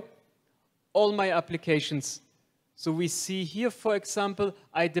deploy all my applications. So we see here, for example,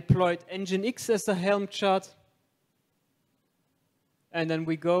 I deployed Nginx as a Helm chart. And then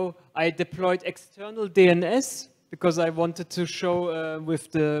we go, I deployed external DNS because I wanted to show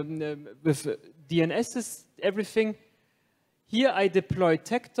with DNSs everything. Here I deployed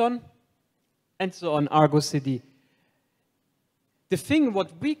Tekton and so on, ArgoCD. The thing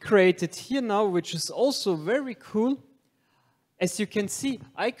what we created here now, which is also very cool, as you can see,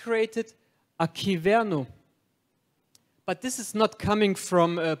 I created a Kyverno. But this is not coming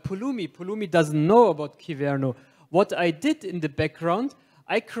from Pulumi. Pulumi doesn't know about Kyverno. what I did in the background,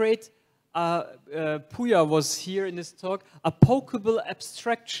 I create, Puya was here in this talk, a pokeable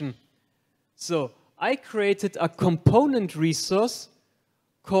abstraction. So I created a component resource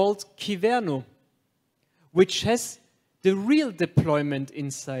called Kyverno, which has the real deployment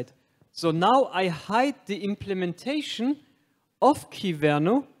inside. So now I hide the implementation of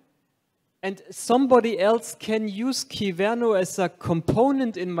Kyverno, and somebody else can use Kyverno as a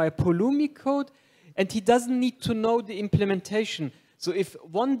component in my Pulumi code, and he doesn't need to know the implementation. So if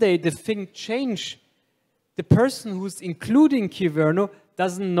one day the thing change, the person who's including Kyverno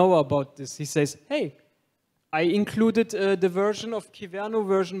doesn't know about this. He says, hey, I included the version of Kyverno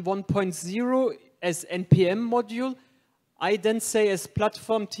version 1.0 as NPM module. I then say as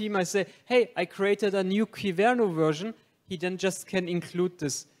platform team, I say, hey, I created a new Kyverno version. He then just can include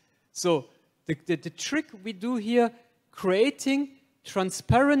this. So the trick we do here, creating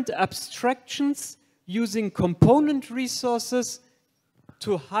transparent abstractions using component resources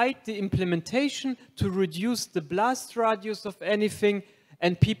to hide the implementation, to reduce the blast radius of anything,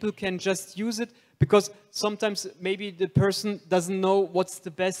 and people can just use it, because sometimes maybe the person doesn't know what's the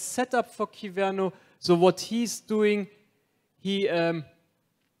best setup for Kyverno. So what he's doing, he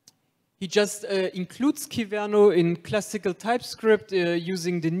just includes Kyverno in classical TypeScript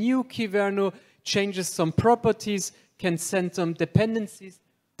using the new Kyverno, changes some properties, can send some dependencies.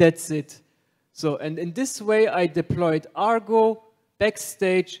 That's it. So, and in this way, I deployed Argo,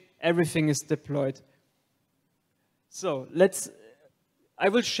 Backstage, everything is deployed. So I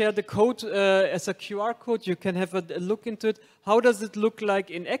will share the code as a QR code. You can have a look into it. How does it look like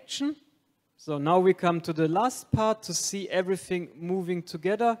in action? So now we come to the last part to see everything moving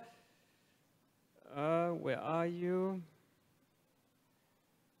together. Where are you?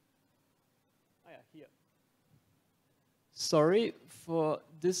 Ah, yeah, here. Sorry for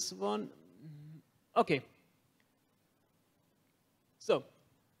this one. Okay. So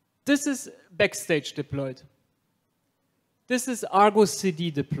this is Backstage deployed. This is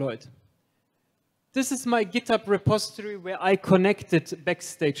ArgoCD deployed. This is my GitHub repository where I connected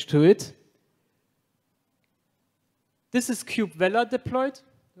Backstage to it. This is Kubevela deployed.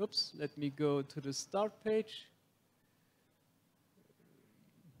 Oops, let me go to the start page.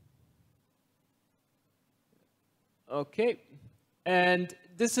 Okay, and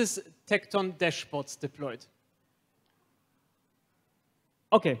this is Tekton dashboards deployed.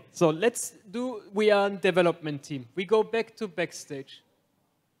 Okay, so we are a development team. We go back to Backstage.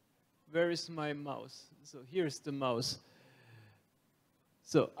 Where is my mouse? So here's the mouse.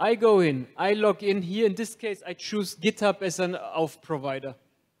 So I go in, I log in here. In this case, I choose GitHub as an auth provider.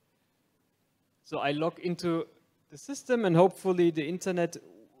 So I log into the system, and hopefully the internet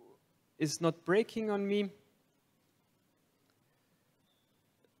is not breaking on me.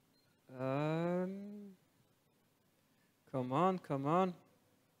 Come on, come on.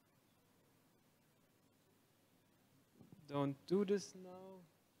 Don't do this now.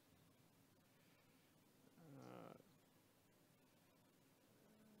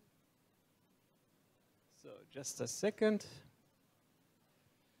 So just a second.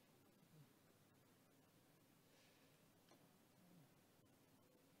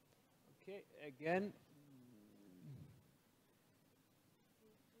 Okay, again.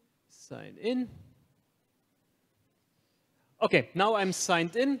 Sign in. Okay, now I'm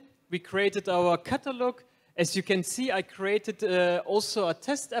signed in. We created our catalog. As you can see, I created also a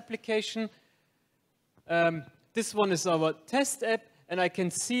test application. This one is our test app, and I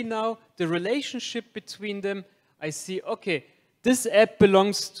can see now the relationship between them. I see, okay, this app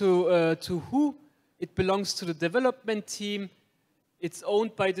belongs to who? It belongs to the development team. It's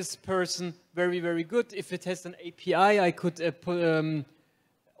owned by this person. Very, very good. If it has an API, I could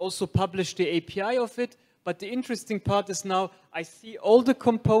also publish the API of it. But the interesting part is now I see all the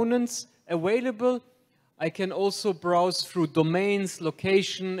components available. I can also browse through domains,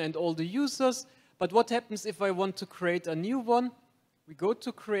 location, and all the users. But what happens if I want to create a new one? We go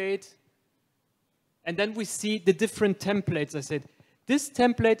to create, and then we see the different templates. I said, this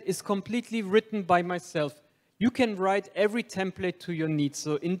template is completely written by myself. You can write every template to your needs.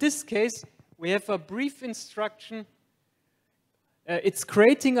 So in this case, we have a brief instruction. It's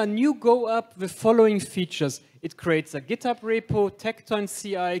creating a new go-up with following features. It creates a GitHub repo, Tekton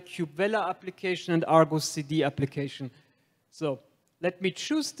CI, Kubevela application, and ArgoCD application. So let me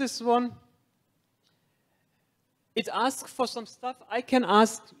choose this one. It asks for some stuff. I can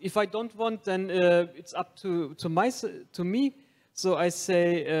ask, if I don't want, then it's up to me. So I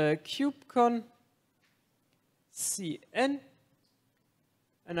say kubecon cn,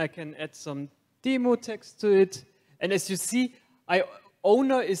 and I can add some demo text to it. And as you see, I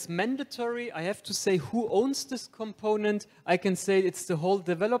owner is mandatory. I have to say who owns this component. I can say it's the whole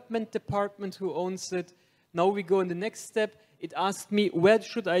development department who owns it. Now we go in the next step. It asked me, where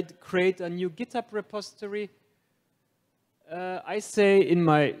should I create a new GitHub repository? I say in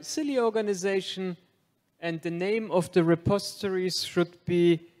my silly organization, and the name of the repositories should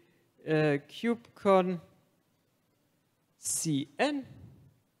be KubeCon CN.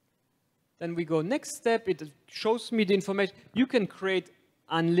 Then we go next step. It shows me the information. You can create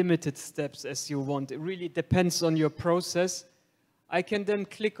unlimited steps as you want. It really depends on your process. I can then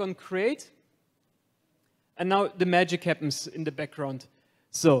click on create. And now the magic happens in the background.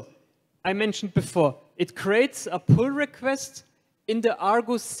 So I mentioned before, it creates a pull request in the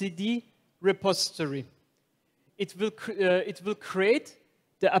ArgoCD repository. It will create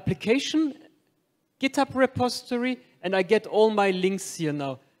the application GitHub repository, and I get all my links here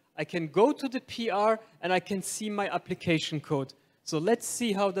now. I can go to the PR, and I can see my application code. So let's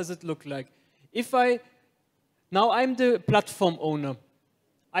see how does it look like. Now I'm the platform owner.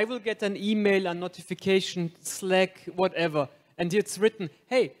 I will get an email, a notification, Slack, whatever, and it's written,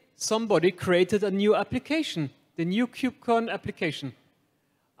 hey, somebody created a new application, the new KubeCon application.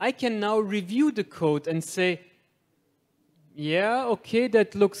 I can now review the code and say, yeah, okay,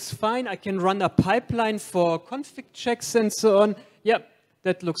 that looks fine. I can run a pipeline for config checks and so on. Yep,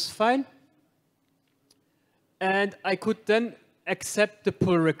 that looks fine. And I could then accept the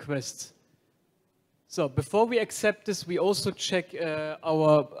pull request. So before we accept this, we also check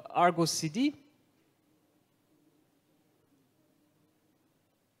our ArgoCD.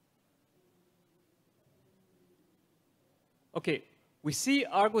 Okay, we see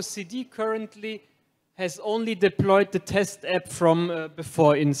ArgoCD currently has only deployed the test app from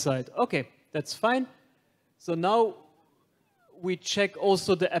before inside. Okay, that's fine. So now we check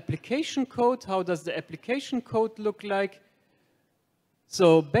also the application code. How does the application code look like?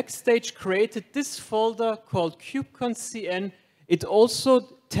 So Backstage created this folder called KubeCon.cn. It also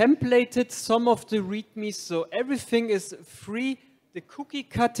templated some of the readmes, so everything is free. The cookie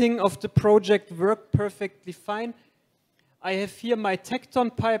cutting of the project worked perfectly fine. I have here my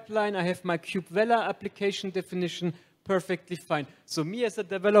Tekton pipeline. I have my Kubevela application definition, perfectly fine. So me as a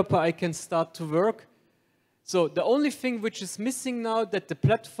developer, I can start to work. So the only thing which is missing now that the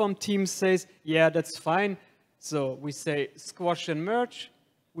platform team says, yeah, that's fine. So we say squash and merge.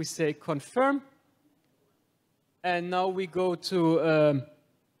 We say confirm. And now we go to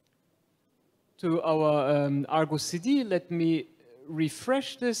our ArgoCD. Let me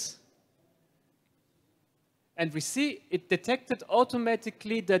refresh this. And we see it detected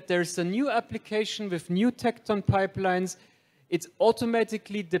automatically that there's a new application with new Tekton pipelines. It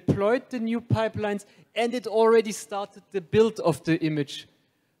automatically deployed the new pipelines, and it already started the build of the image.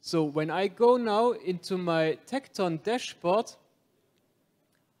 So when I go now into my Tekton dashboard,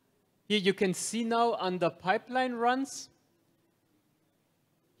 here you can see now under pipeline runs,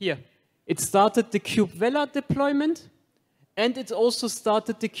 here, it started the Kubevela deployment, and it also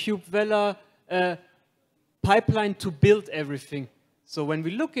started the Kubevela pipeline to build everything. So when we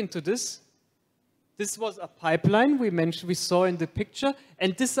look into this, this was a pipeline we saw in the picture,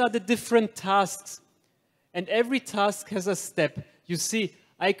 and these are the different tasks. And every task has a step. You see,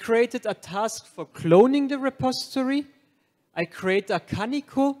 I created a task for cloning the repository. I create a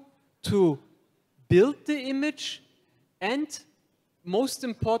Kaneko to build the image, and most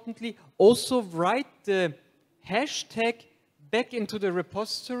importantly, also write the hashtag back into the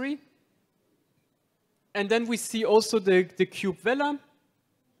repository. And then we see also the Kubevela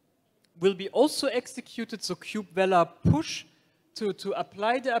will be also executed. So Kubevela push to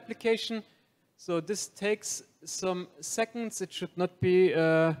apply the application. So this takes some seconds. It should not be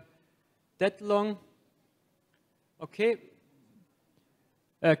that long. Okay.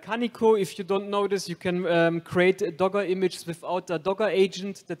 Kaneko, if you don't know this, you can create Docker images without a Docker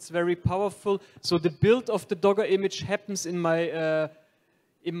agent. That's very powerful. So the build of the Docker image happens in my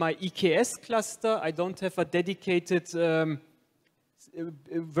EKS cluster. I don't have a dedicated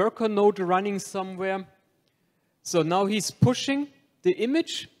worker node running somewhere. So now he's pushing the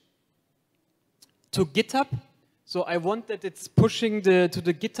image to GitHub. So I want that it's pushing to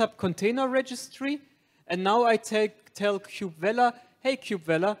the GitHub container registry. And now I tell Kubevela, hey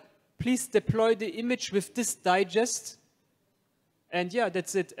Kubevela, please deploy the image with this digest. And yeah,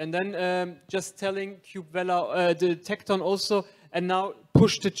 that's it. And then just telling Kubevela, the Tekton also, and now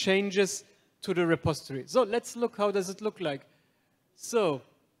push the changes to the repository. So let's look, how does it look like? So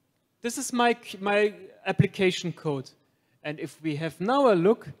this is my application code. And if we have now a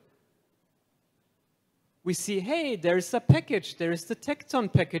look, we see, hey, there's a package. There is the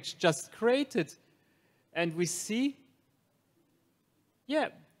Tekton package just created. And we see yeah,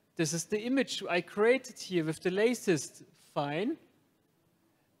 this is the image I created here with the latest, fine.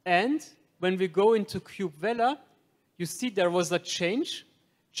 And when we go into Kubevela, you see there was a change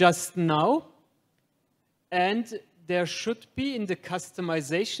just now. And there should be in the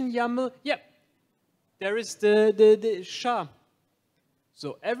customization YAML, yeah, there is the SHA.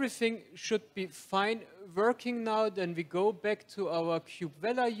 So everything should be fine working now. Then we go back to our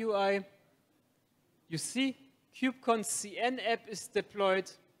Kubevela UI. You see, KubeCon CN app is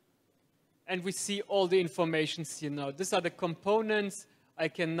deployed. And we see all the information here now. These are the components. I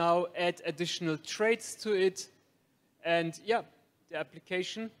can now add additional traits to it. And yeah, the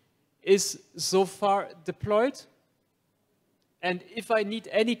application is so far deployed. And if I need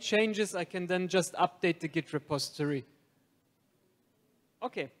any changes, I can then just update the Git repository.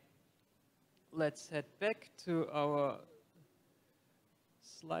 Okay, let's head back to our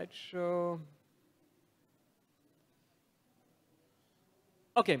slideshow.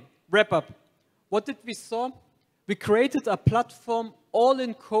 Okay, wrap up. What did we saw? We created a platform all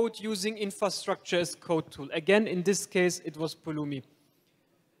in code using infrastructure as code tool. Again, in this case, it was Pulumi.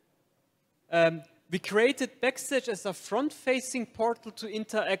 We created Backstage as a front-facing portal to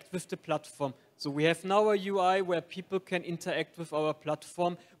interact with the platform. So we have now a UI where people can interact with our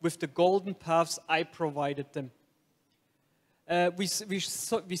platform with the golden paths I provided them. We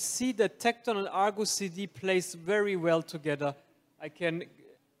see that Tekton and ArgoCD plays very well together.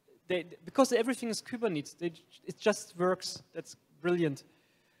 Because everything is Kubernetes, it just works. That's brilliant.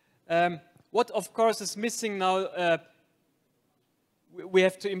 What, of course, is missing now, we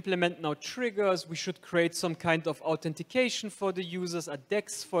have to implement now triggers. We should create some kind of authentication for the users, a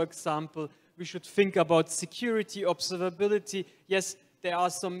DEX, for example. We should think about security, observability. Yes, there are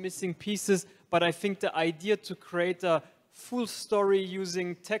some missing pieces, but I think the idea to create a full story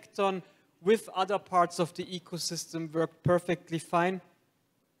using Tekton with other parts of the ecosystem worked perfectly fine.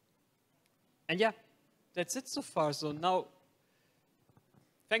 And yeah, that's it so far. So now,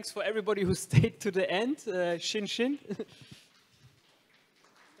 thanks for everybody who stayed to the end. Shin Shin.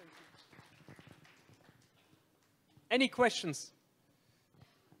 Any questions?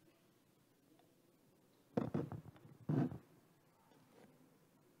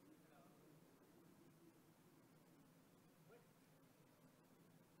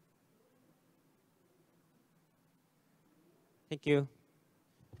 Thank you.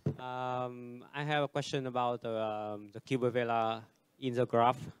 I have a question about the Kubevela in the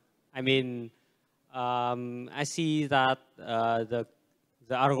graph. I mean, I see that the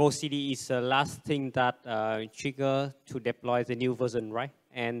ArgoCD is the last thing that trigger to deploy the new version, right?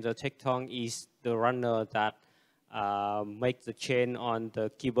 And the Tekton is the runner that makes the chain on the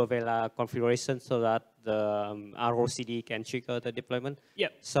Kubevela configuration so that the ArgoCD can trigger the deployment. Yeah.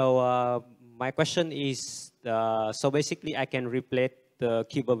 So my question is, so basically I can replace the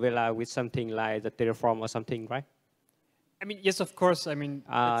Kubevela with something like the Terraform or something, right? I mean, yes, of course. I mean,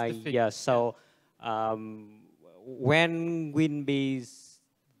 that's the thing. Yeah. So when will be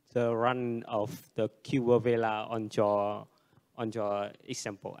the run of the Kubevela on your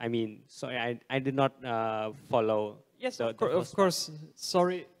example? I mean, sorry, I did not follow. Yes, of course.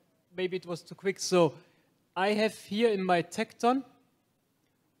 Sorry, maybe it was too quick. So I have here in my Tekton,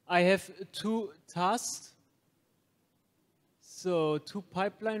 I have 2 tasks. So 2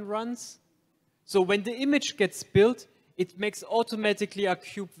 pipeline runs. So when the image gets built, it makes automatically a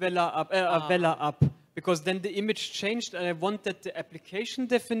Kubevela up, Vela up, because then the image changed, and I want that the application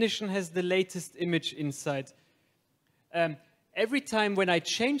definition has the latest image inside. Every time when I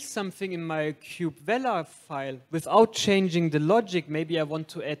change something in my Kubevela file without changing the logic, maybe I want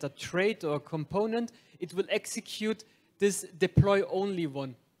to add a trait or a component, it will execute this deploy only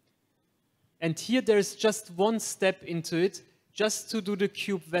one. And here there's just one step into it, just to do the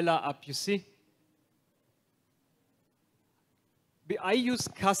Kubevela up, you see? I use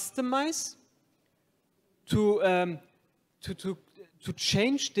customize to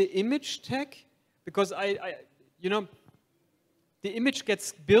change the image tag, because you know, the image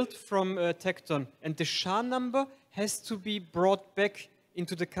gets built from Tekton, and the SHA number has to be brought back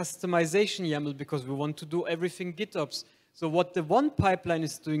into the customization YAML because we want to do everything GitOps. So what the one pipeline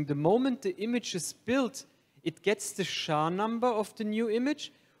is doing, the moment the image is built, it gets the SHA number of the new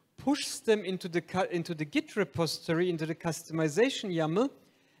image, pushes them into the Git repository, into the customization YAML,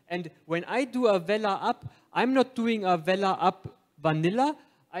 and when I do a Vela up, I'm not doing a Vela up vanilla,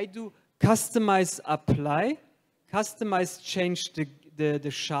 I do customize apply, customize change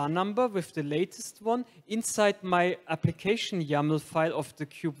the SHA number with the latest one inside my application YAML file of the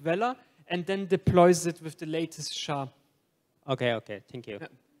Kubevela, and then deploys it with the latest SHA. Okay, thank you. Yeah.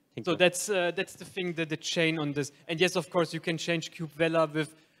 So that's the thing, the chain on this. And yes, of course, you can change Kubevela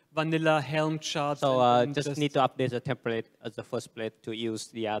with vanilla Helm charts. So just need to update the template as the first place to use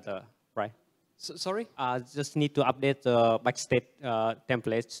the other, right? Sorry? Just need to update the backstage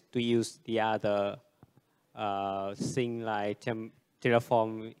templates to use the other thing like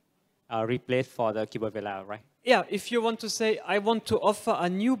Terraform replace for the Kubevela, right? Yeah, if you want to say, I want to offer a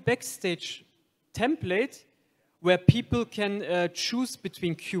new backstage template where people can choose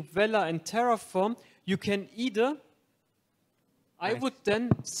between Kubevela and Terraform, you can either, I would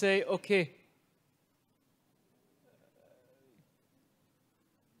then say, okay,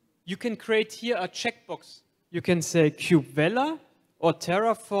 you can create here a checkbox. You can say Kubevela or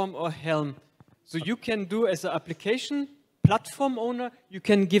Terraform or Helm. So you can do as an application platform owner, you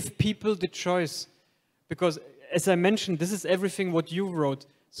can give people the choice. Because as I mentioned, this is everything what you wrote.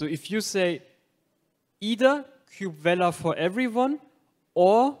 So if you say either Kubevela for everyone,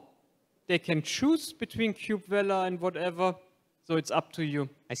 or they can choose between Kubevela and whatever, so it's up to you.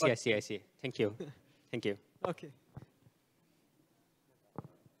 I see. Thank you. Thank you. Okay.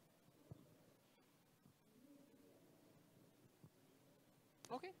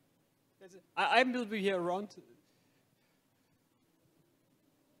 Okay. That's it. I will be here around.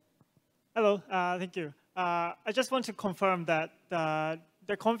 Hello, thank you. I just want to confirm that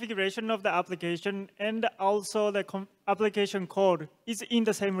the configuration of the application and also the application code is in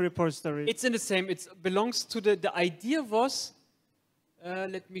the same repository. It's in the same. It belongs to the idea was,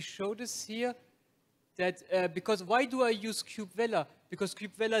 let me show this here, that because why do I use Kubevela? Because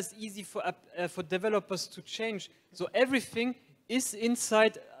Kubevela is easy for developers to change. So everything is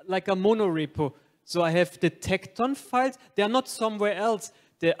inside like a monorepo. So I have the Tekton files. They are not somewhere else.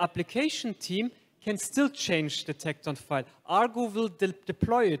 The application team can still change the Tekton file. Argo will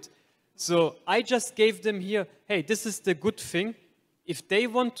deploy it. So I just gave them here, hey, this is the good thing. If they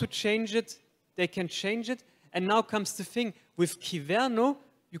want to change it, they can change it. And now comes the thing, with Kyverno,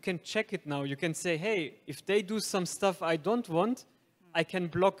 you can check it now. You can say, hey, if they do some stuff I don't want, I can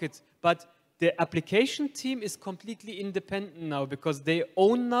block it. But the application team is completely independent now because they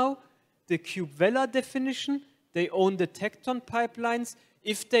own now the Kubevela definition, they own the Tekton pipelines.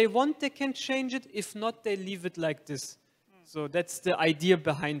 If they want, they can change it. If not, they leave it like this. So that's the idea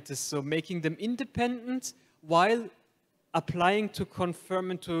behind this. So making them independent while applying to confirm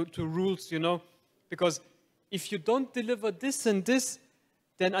and to rules, you know. Because if you don't deliver this and this,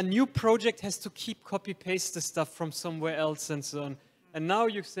 then a new project has to keep copy-paste the stuff from somewhere else and so on. And now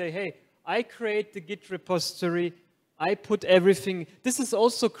you say, hey, I create the Git repository. I put everything. This is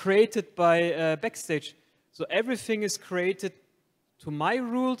also created by Backstage. So everything is created to my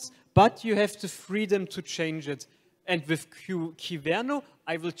rules, but you have the freedom to change it. And with Kyverno,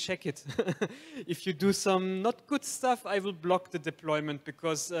 I will check it. If you do some not good stuff, I will block the deployment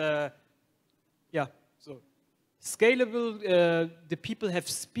because, yeah, so scalable, the people have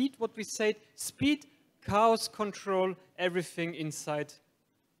speed, what we said, speed, chaos control, everything inside.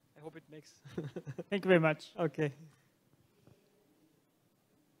 I hope it makes. Thank you very much. Okay.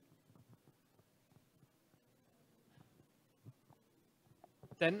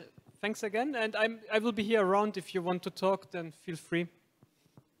 Then thanks again, and I will be here around if you want to talk, then feel free.